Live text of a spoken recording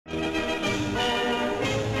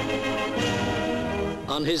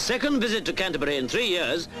On his second visit to Canterbury in 3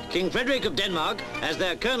 years, King Frederik of Denmark, as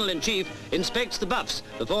their Colonel-in-Chief, inspects the buffs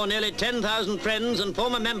before nearly 10,000 friends and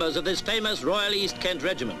former members of this famous Royal East Kent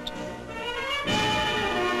Regiment.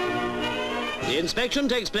 The inspection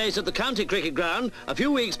takes place at the county cricket ground a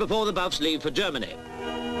few weeks before the buffs leave for Germany.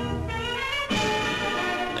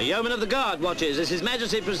 A Yeoman of the Guard watches as His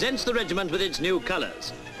Majesty presents the regiment with its new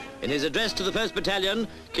colours. In his address to the 1st Battalion,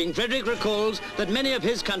 King Frederick recalls that many of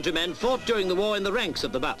his countrymen fought during the war in the ranks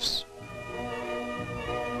of the buffs.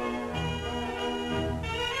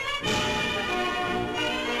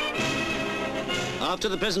 After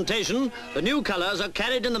the presentation, the new colours are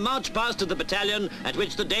carried in the march past to the battalion, at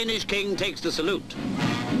which the Danish king takes the salute.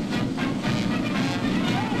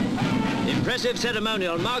 Impressive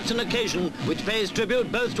ceremonial marks an occasion which pays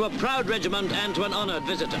tribute both to a proud regiment and to an honoured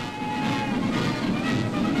visitor.